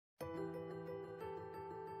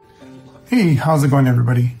Hey, how's it going,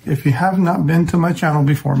 everybody? If you have not been to my channel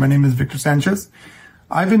before, my name is Victor Sanchez.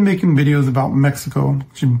 I've been making videos about Mexico,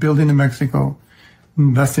 building in Mexico,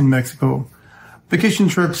 investing in Mexico, vacation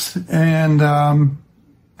trips, and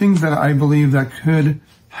things that I believe that could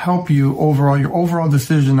help you overall, your overall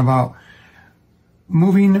decision about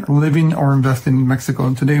moving, living, or investing in Mexico.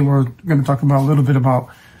 And today we're going to talk about a little bit about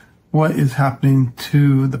what is happening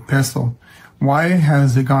to the peso. Why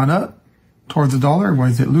has it gone up towards the dollar? Why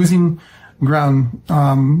is it losing ground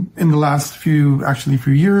in the last few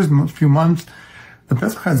years, few months? The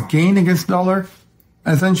peso has gained against the dollar,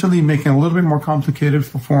 essentially making it a little bit more complicated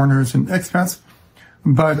for foreigners and expats,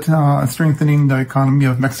 but strengthening the economy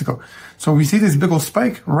of Mexico. So we see this big old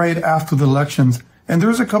spike right after the elections. And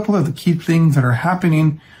there's a couple of the key things that are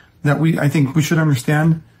happening that I think we should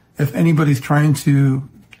understand if anybody's trying to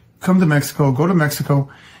come to Mexico, go to Mexico,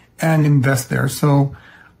 and invest there. So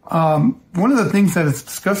one of the things that is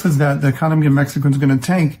discussed is that the economy of Mexico is going to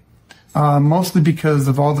tank, mostly because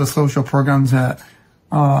of all the social programs that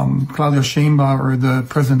Claudia Sheinbaum, or the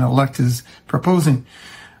president-elect, is proposing.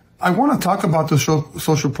 I want to talk about the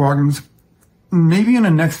social programs maybe in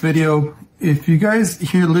the next video. If you guys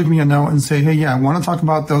here leave me a note and say, hey, yeah, I want to talk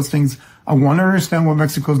about those things. I want to understand where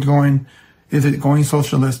Mexico's going. Is it going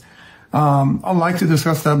socialist? I'd like to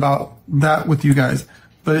discuss about that with you guys.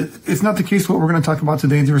 But it's not the case what we're going to talk about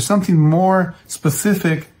today. There's something more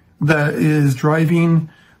specific that is driving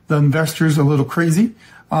the investors a little crazy,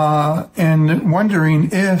 and wondering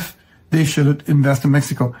if they should invest in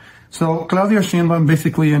Mexico. So Claudia Sheinbaum,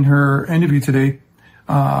 basically in her interview today,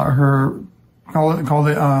 her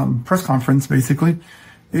press conference, basically,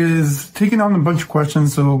 is taking on a bunch of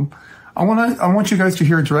questions. So I want you guys to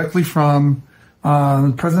hear directly from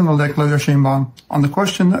President-elect Claudia Sheinbaum on the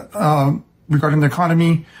question regarding the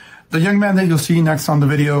economy. The young man that you'll see next on the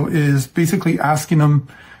video is basically asking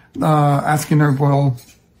her, well,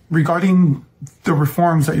 regarding the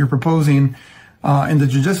reforms that you're proposing in the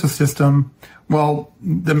judicial system, well,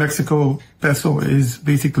 the Mexico peso is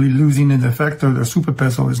basically losing its effect, or the Super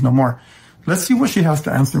Peso is no more. Let's see what she has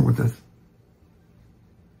to answer with this.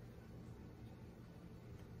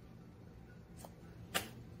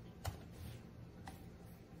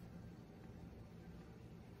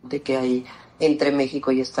 De que hay entre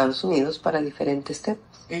México y Estados Unidos para diferentes temas.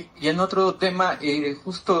 Y en otro tema,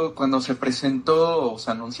 justo cuando se presentó o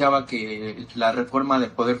se anunciaba que la reforma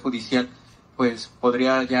del Poder Judicial pues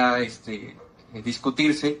podría ya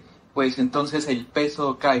discutirse, pues entonces el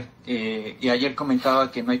peso cae. Y ayer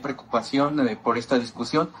comentaba que no hay preocupación por esta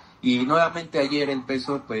discusión, y nuevamente ayer el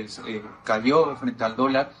peso pues cayó frente al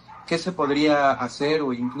dólar. ¿Qué se podría hacer,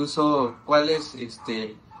 o incluso cuál es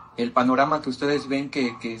el panorama que ustedes ven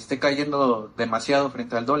que esté cayendo demasiado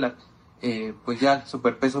frente al dólar? Pues ya el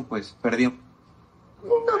superpeso pues perdió.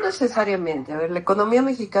 No necesariamente. A ver, la economía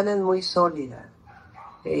mexicana es muy sólida.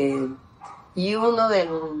 Y uno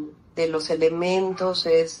de los elementos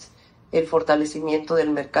es el fortalecimiento del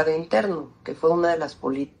mercado interno, que fue una de las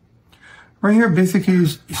políticas. Right here, basically,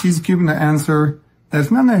 she's giving the answer that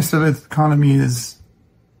it's not necessarily the economy is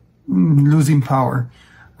losing power,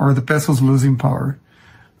 or the peso's losing power.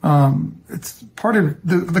 It's part of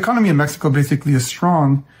the economy of Mexico basically is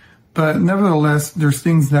strong, but nevertheless, there's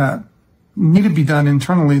things that need to be done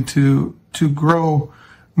internally to grow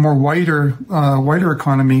more wider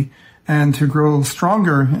economy, and to grow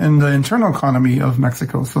stronger in the internal economy of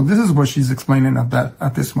Mexico. So this is what she's explaining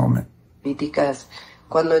at this moment. Políticas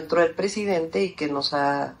cuando entró el presidente, y que nos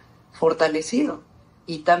ha fortalecido,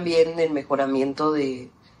 y también el mejoramiento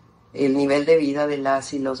de el nivel de vida de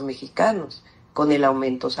las y los mexicanos con el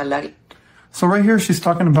aumento salarial. So right here, she's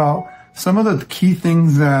talking about some of the key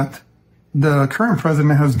things that the current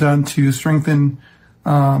president has done to strengthen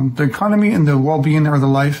the economy and the well-being, or the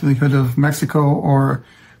livelihood of Mexico, or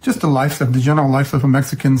just the general life of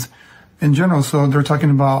Mexicans in general. So they're talking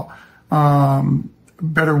about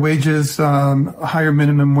better wages, higher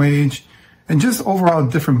minimum wage, and just overall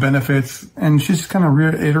different benefits. And she's just kind of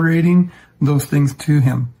reiterating those things to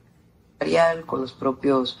him. Con los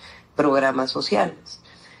propios programas sociales.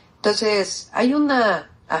 Entonces, hay una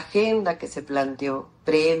agenda que se planteó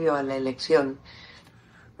previo a la elección.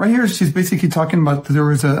 Right here, she's basically talking about there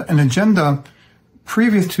was an agenda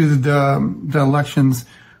previous to the elections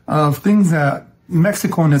of things that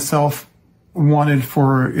Mexico in itself wanted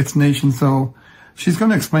for its nation. So she's going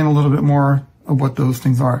to explain a little bit more of what those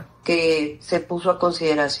things are. Que se puso a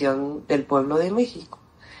consideración del pueblo de México.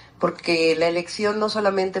 Porque la elección no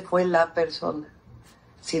solamente fue la persona,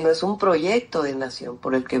 sino es un proyecto de nación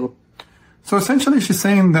por el que... So essentially she's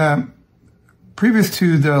saying that previous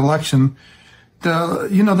to the election,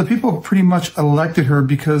 the people pretty much elected her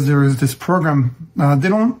because there is this program.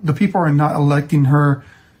 The people are not electing her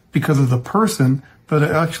because of the person, but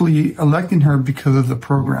actually electing her because of the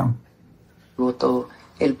program. Votó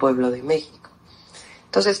el pueblo de México.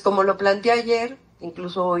 Entonces, como lo planteé ayer,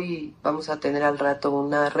 incluso hoy vamos a tener al rato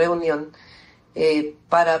una reunión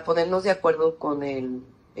para ponernos de acuerdo con el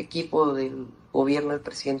equipo del gobierno del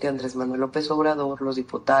presidente Andrés Manuel López Obrador, los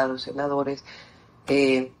diputados, senadores,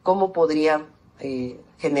 cómo podría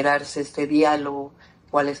generarse este diálogo,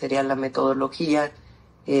 cuál sería la metodología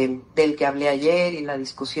del que hablé ayer y la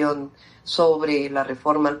discusión sobre la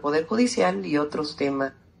reforma al Poder Judicial y otros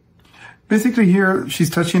temas. Basically here she's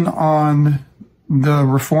touching on the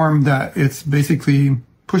reform that it's basically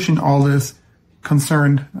pushing all this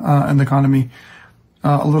concern in the economy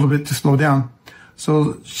a little bit to slow down.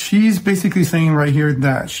 So she's basically saying right here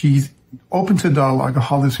that she's open to dialogue of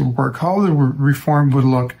how this would work, how the reform would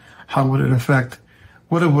look, how would it affect,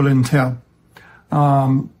 what it would entail.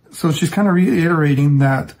 So she's kind of reiterating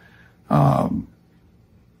that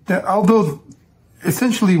that although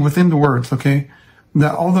essentially within the words, okay,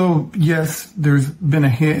 that although yes, there's been a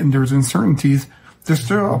hit and there's uncertainties, there's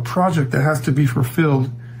still a project that has to be fulfilled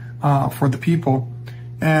for the people,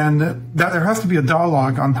 and that there has to be a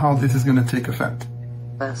dialogue on how this is going to take effect.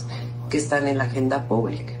 Que están en la agenda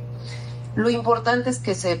pública. Lo importante es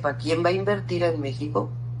que sepa quién va a invertir en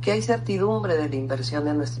México, que hay certidumbre de la inversión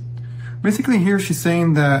en nuestro. Basically, here she's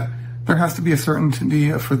saying that there has to be a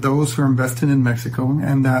certainty for those who are investing in Mexico,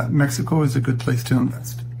 and that Mexico is a good place to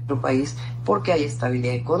invest. País, porque hay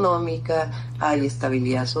estabilidad económica, hay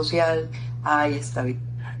estabilidad social, hay estabilidad.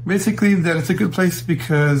 Basically, that it's a good place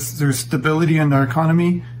because there's stability in our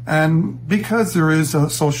economy and because there is a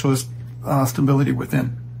socialist stability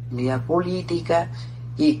within. Política,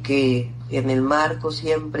 y que en el marco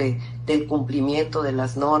siempre del cumplimiento de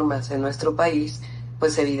las normas en nuestro país,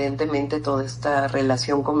 pues evidentemente toda esta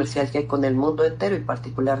relación comercial que hay con el mundo entero y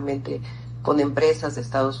particularmente con empresas de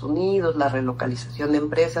Estados Unidos, la relocalización de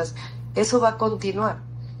empresas, eso va a continuar.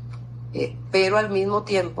 Pero al mismo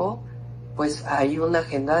tiempo, pues hay una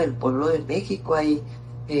agenda del pueblo de México, hay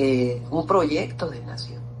un proyecto de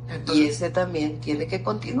nación. Entonces, y ese también tiene que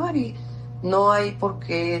continuar y no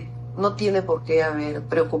tiene por qué haber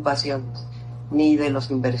preocupaciones, ni de los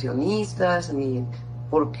inversionistas, ni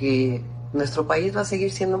porque nuestro país va a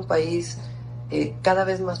seguir siendo un país cada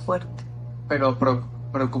vez más fuerte. Pero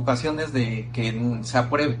preocupaciones de que se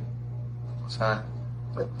apruebe. O sea,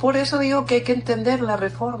 por eso digo que hay que entender la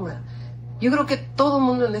reforma. Yo creo que todo el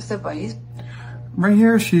mundo en este país. Right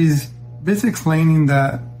here, she's basically explaining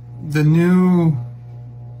that the new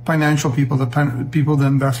financial people, the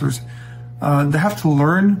investors, they have to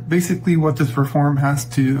learn basically what this reform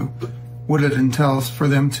what it entails for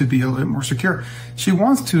them to be a little bit more secure. She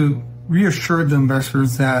wants to reassure the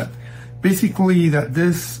investors that basically that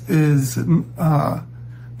this is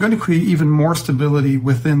going to create even more stability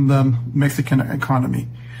within the Mexican economy.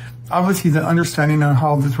 Obviously, the understanding of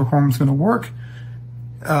how this reform is going to work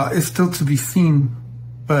is still to be seen.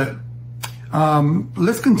 But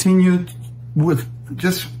let's continue with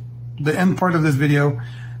just the end part of this video,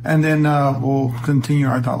 and then we'll continue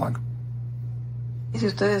our dialogue. Y si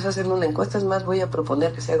ustedes hacen una encuesta, es más, voy a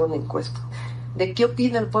proponer que se haga una encuesta de qué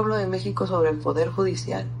opina el pueblo de México sobre el Poder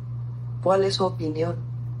Judicial. ¿Cuál es su opinión?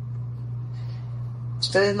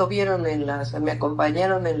 Ustedes lo vieron me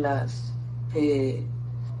acompañaron en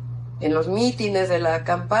los mítines de la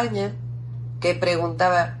campaña, que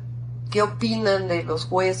preguntaba qué opinan de los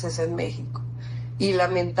jueces en México. Y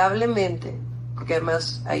lamentablemente, porque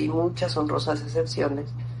además hay muchas honrosas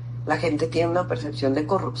excepciones, la gente tiene una percepción de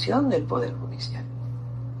corrupción del Poder Judicial.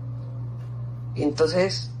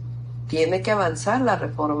 Entonces, tiene que avanzar la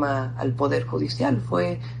reforma al Poder Judicial.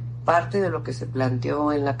 Fue parte de lo que se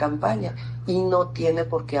planteó en la campaña y no tiene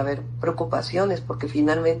por qué haber preocupaciones, porque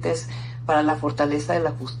finalmente es para la fortaleza de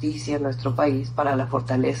la justicia en nuestro país, para la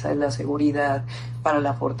fortaleza de la seguridad, para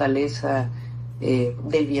la fortaleza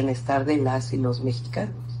del bienestar de las y los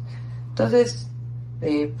mexicanos. Entonces,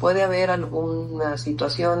 puede haber alguna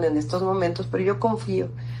situación en estos momentos, pero yo confío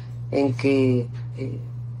en que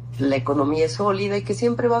la economía es sólida y que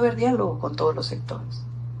siempre va a haber diálogo con todos los sectores.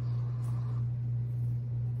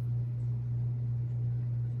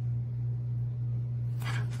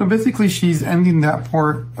 So basically, she's ending that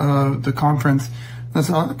part of the conference. This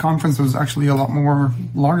conference was actually a lot more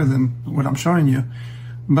longer than what I'm showing you.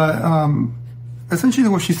 But essentially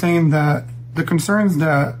what she's saying that the concerns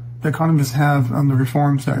that the economists have on the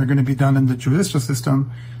reforms that are going to be done in the judicial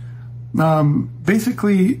system,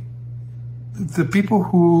 basically the people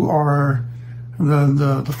who are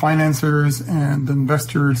the financiers and the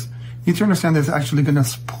investors you need to understand that it's actually going to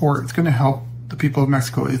support, it's going to help the people of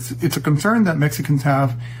Mexico. It's a concern that Mexicans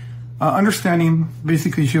have. Understanding,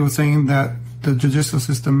 basically, she was saying that the judicial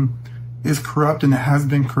system is corrupt and it has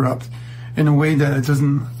been corrupt in a way that it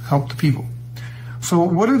doesn't help the people. So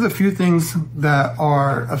what are the few things that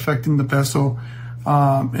are affecting the peso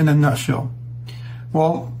in a nutshell?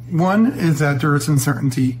 Well, one is that there is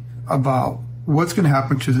uncertainty about what's going to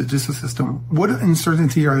happen to the judicial system. What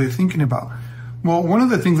uncertainty are they thinking about? Well, one of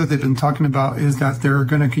the things that they've been talking about is that they're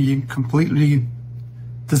going to be completely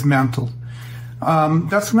dismantled.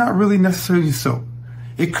 That's not really necessarily so.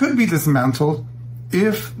 It could be dismantled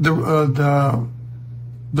if the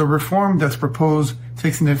reform that's proposed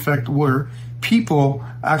takes into effect where people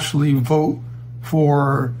actually vote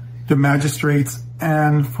for the magistrates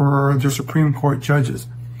and for the Supreme Court judges.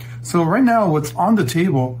 So right now what's on the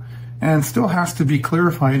table and still has to be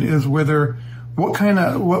clarified is whether what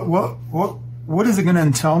is it going to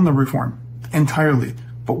entail in the reform entirely.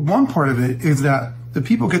 But one part of it is that the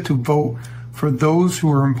people get to vote for those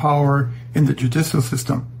who are in power in the judicial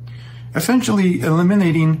system, essentially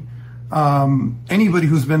eliminating anybody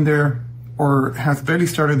who's been there or has barely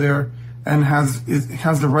started there and has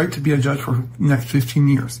the right to be a judge for the next 15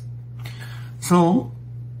 years. So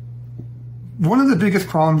one of the biggest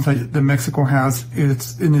problems that Mexico has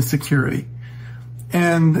is in its security.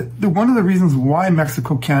 And one of the reasons why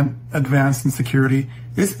Mexico can't advance in security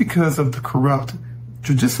is because of the corrupt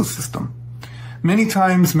judicial system. Many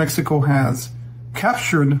times Mexico has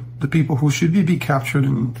captured the people who should be captured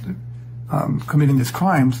in committing these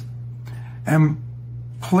crimes and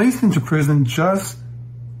placed into prison just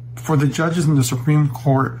for the judges in the Supreme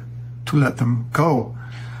Court to let them go.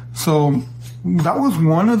 So that was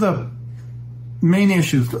one of the main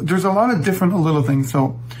issues. There's a lot of different little things.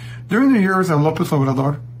 So during the years of López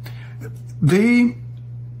Obrador,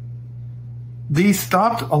 they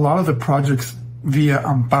stopped a lot of the projects via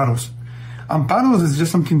amparos. Amparos is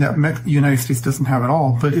just something that the United States doesn't have at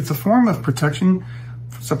all, but it's a form of protection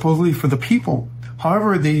supposedly for the people.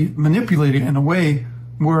 However, they manipulate it in a way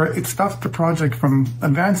where it stops the project from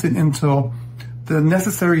advancing until the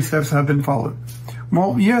necessary steps have been followed.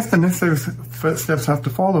 Well, yes, the necessary steps have to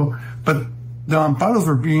follow, but the amparos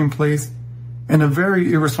were being placed in a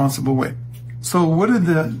very irresponsible way. So what did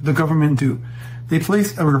the government do? They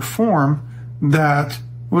placed a reform that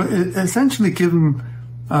essentially gave them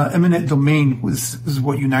eminent domain is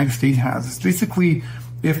what United States has. It's basically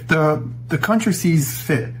if the country sees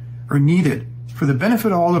fit or needed for the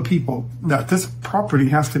benefit of all the people that this property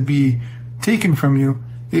has to be taken from you,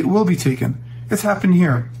 it will be taken. It's happened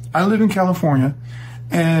here. I live in California,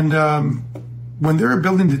 and when they were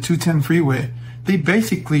building the 210 freeway, they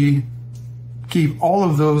basically gave all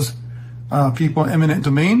of those people eminent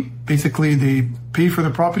domain. Basically, they paid for the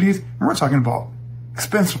properties, and we're talking about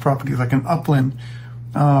expensive properties like in Upland,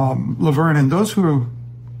 Laverne, and those who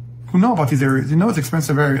know about these areas, you know it's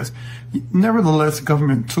expensive areas. Nevertheless, the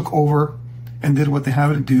government took over and did what they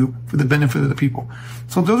had to do for the benefit of the people.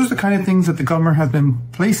 So those are the kind of things that the government has been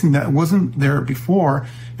placing that wasn't there before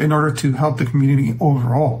in order to help the community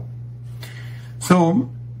overall.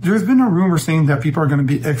 So there's been a rumor saying that people are going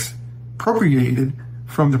to be expropriated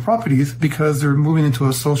from the properties because they're moving into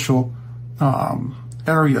a social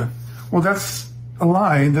area. Well, that's a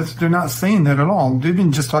lie. They're not saying that at all. They've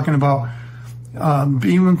been just talking about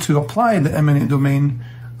being able to apply the eminent domain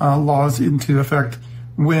laws into effect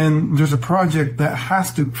when there's a project that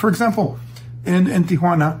has to, for example, in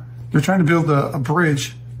Tijuana, they're trying to build a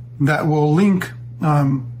bridge that will link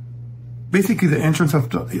basically the entrance of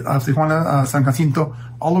Tijuana, San Jacinto,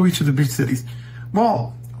 all the way to the beach cities.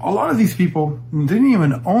 Well, a lot of these people didn't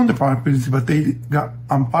even own the properties, but they got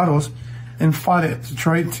amparos and fought it to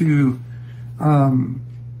try to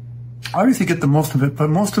obviously get the most of it, but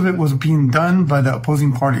most of it was being done by the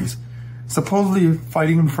opposing parties, supposedly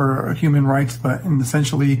fighting for human rights, but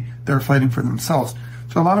essentially they're fighting for themselves.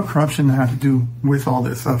 So a lot of corruption had to do with all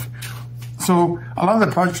this stuff. So a lot of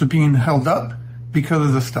the projects are being held up because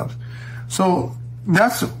of this stuff. So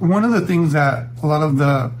that's one of the things that a lot of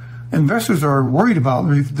the investors are worried about.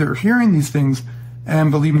 They're hearing these things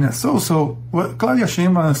and believing it. So what Claudia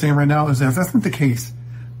Sheinbaum is saying right now is that that's not the case.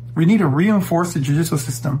 We need to reinforce the judicial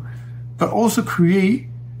system, but also create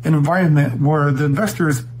an environment where the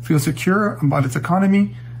investors feel secure about its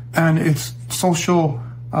economy and its social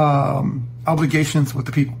obligations with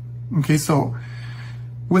the people. Okay, so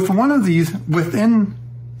with one of these within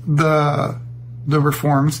the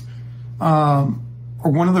reforms, or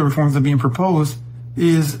one of the reforms that are being proposed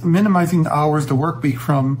is minimizing the hours, the work week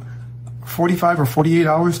from 45 or 48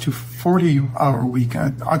 hours to 40-hour week.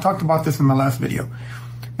 I talked about this in my last video.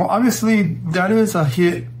 Well, obviously, that is a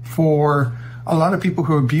hit for a lot of people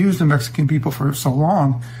who abused the Mexican people for so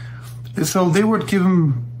long. So they would give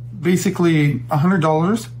them basically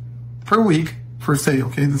 $100 per week for, say,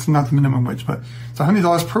 okay, this is not the minimum wage, but it's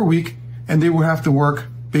 $100 per week, and they would have to work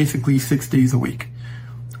basically 6 days a week.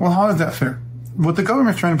 Well, how is that fair? What the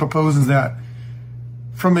government is trying to propose is that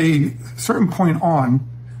from a certain point on,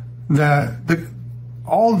 that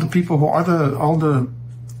all the people who are all the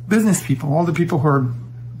business people, all the people who are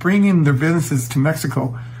bringing their businesses to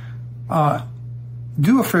Mexico,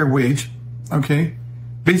 do a fair wage, okay?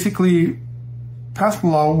 Basically, pass a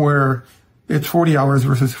law where it's 40 hours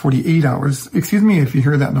versus 48 hours. Excuse me if you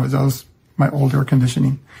hear that noise. That was my old air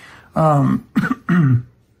conditioning. So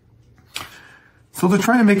they're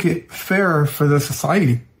trying to make it fair for the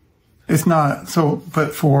society. It's not so,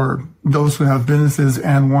 but for those who have businesses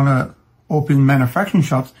and want to open manufacturing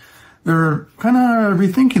shops, they're kind of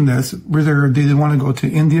rethinking this, whether they want to go to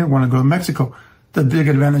India, want to go to Mexico. The big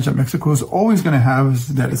advantage that Mexico is always going to have is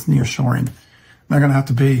that it's near shoring. They're going to have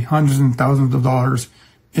to pay hundreds and thousands of dollars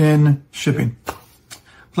in shipping.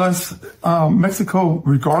 Plus, Mexico,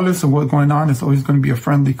 regardless of what's going on, is always going to be a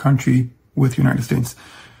friendly country with the United States.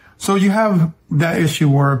 So you have that issue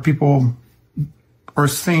where people are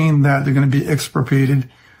saying that they're going to be expropriated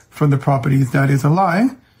from the properties. That is a lie.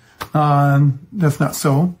 That's not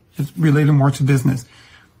so. It's related more to business.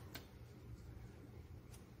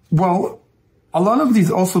 Well, a lot of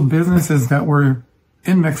these also businesses that were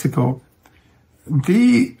in Mexico,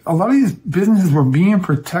 a lot of these businesses were being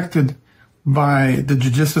protected by the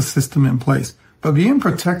judicial system in place, but being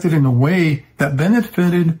protected in a way that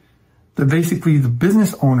benefited basically the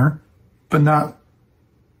business owner, but not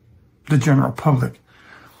the general public.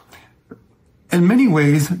 In many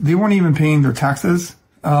ways, they weren't even paying their taxes.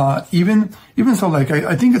 Even so, like,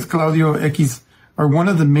 I think it's Claudio X, or one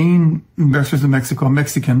of the main investors in Mexico, a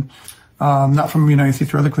Mexican, not from the United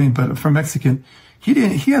States or other claim, but from Mexican. He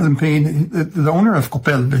hasn't paid, the owner of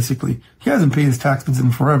Coppel, basically, he hasn't paid his taxes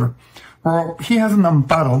in forever. Or he has an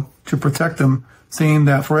amparo to protect him, saying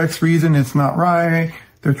that for X reason, it's not right,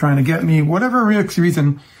 they're trying to get me, whatever X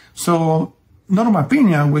reason. So, Norma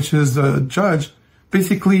Piña, which is a judge,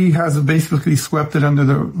 basically swept it under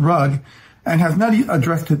the rug and has not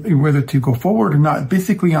addressed it whether to go forward or not,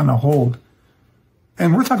 basically on a hold.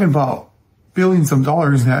 And we're talking about billions of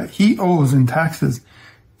dollars that he owes in taxes.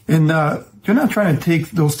 And you're not trying to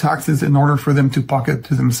take those taxes in order for them to pocket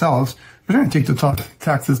to themselves. You're trying to take the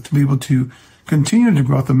taxes to be able to continue the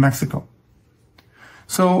growth of Mexico.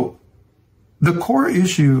 So the core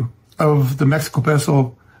issue of the Mexico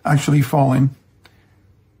peso actually falling,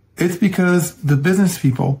 it's because the business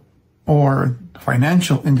people or the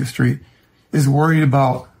financial industry is worried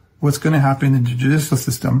about what's going to happen in the judicial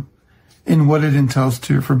system and what it entails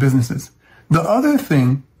for businesses. The other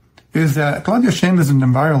thing is that Claudia Sheinbaum is an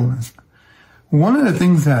environmentalist. One of the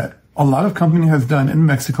things that a lot of companies has done in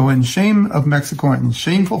Mexico, and shame of Mexico and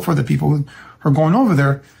shameful for the people who are going over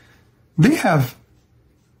there, they have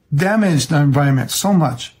damaged the environment so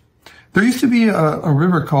much. There used to be a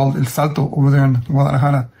river called El Salto over there in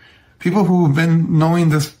Guadalajara. People who have been knowing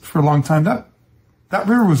this for a long time, that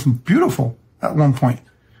river was beautiful at one point.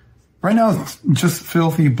 Right now, it's just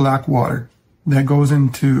filthy black water that goes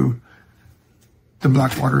into the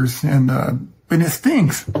black waters, and it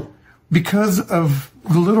stinks because of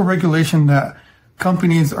the little regulation that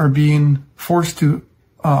companies are being forced to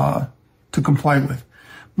comply with.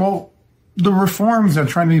 Well, the reforms that are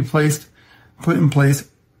trying to be put in place,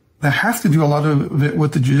 that has to do a lot of it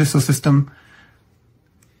with the judicial system.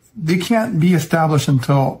 They can't be established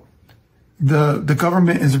until the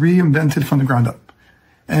government is reinvented from the ground up.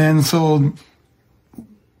 And so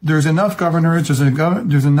there's enough governors,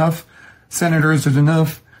 there's enough senators, there's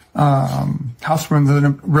enough House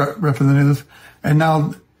representatives, and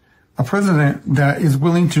now a president that is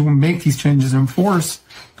willing to make these changes and force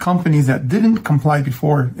companies that didn't comply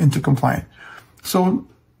before into compliance. So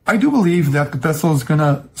I do believe that the peso is going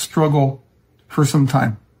to struggle for some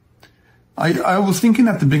time. I was thinking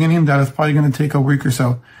at the beginning that it's probably going to take a week or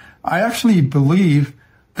so. I actually believe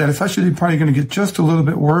that it's actually probably going to get just a little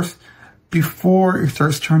bit worse before it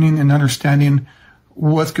starts turning and understanding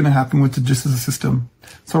what's going to happen with the justice system.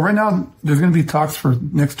 So right now, there's going to be talks for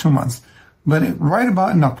next 2 months. But right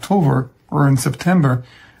about in October or in September,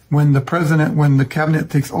 when the cabinet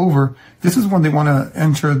takes over, this is when they want to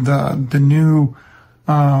enter the new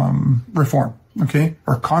reform, okay,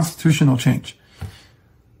 or constitutional change.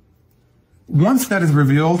 Once that is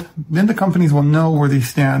revealed, then the companies will know where they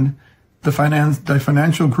stand. The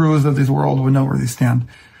financial gurus of this world will know where they stand.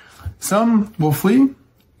 Some will flee,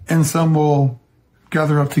 and some will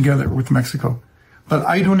gather up together with Mexico. But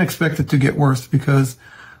I don't expect it to get worse because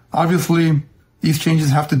obviously these changes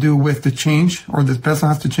have to do with the change, or the peso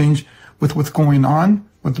has to change with what's going on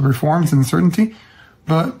with the reforms and uncertainty.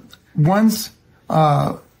 But once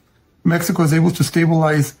Mexico is able to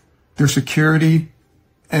stabilize their security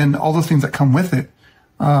and all those things that come with it,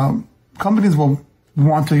 companies will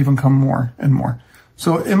want to even come more and more.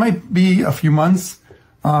 So it might be a few months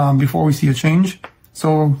before we see a change.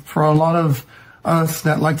 So for a lot of us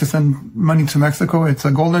that like to send money to Mexico, it's a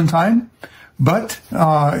golden time. But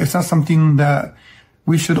it's not something that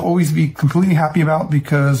we should always be completely happy about,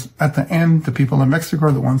 because at the end, the people in Mexico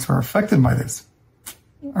are the ones who are affected by this.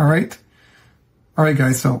 All right. All right,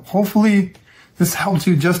 guys. So hopefully this helps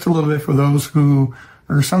you just a little bit for those who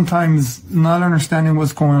are sometimes not understanding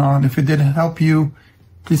what's going on. If it did help you,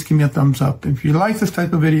 please give me a thumbs up. If you like this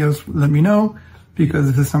type of videos, let me know, because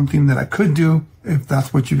this is something that I could do if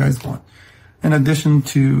that's what you guys want, in addition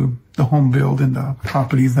to the home build and the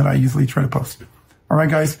properties that I usually try to post. All right,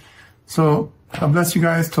 guys. So God bless you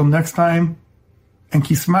guys. Till next time, and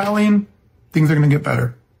keep smiling. Things are going to get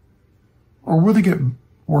better, or will they get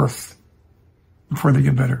worse before they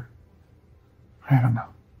get better? I don't know.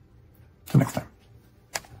 Till next time.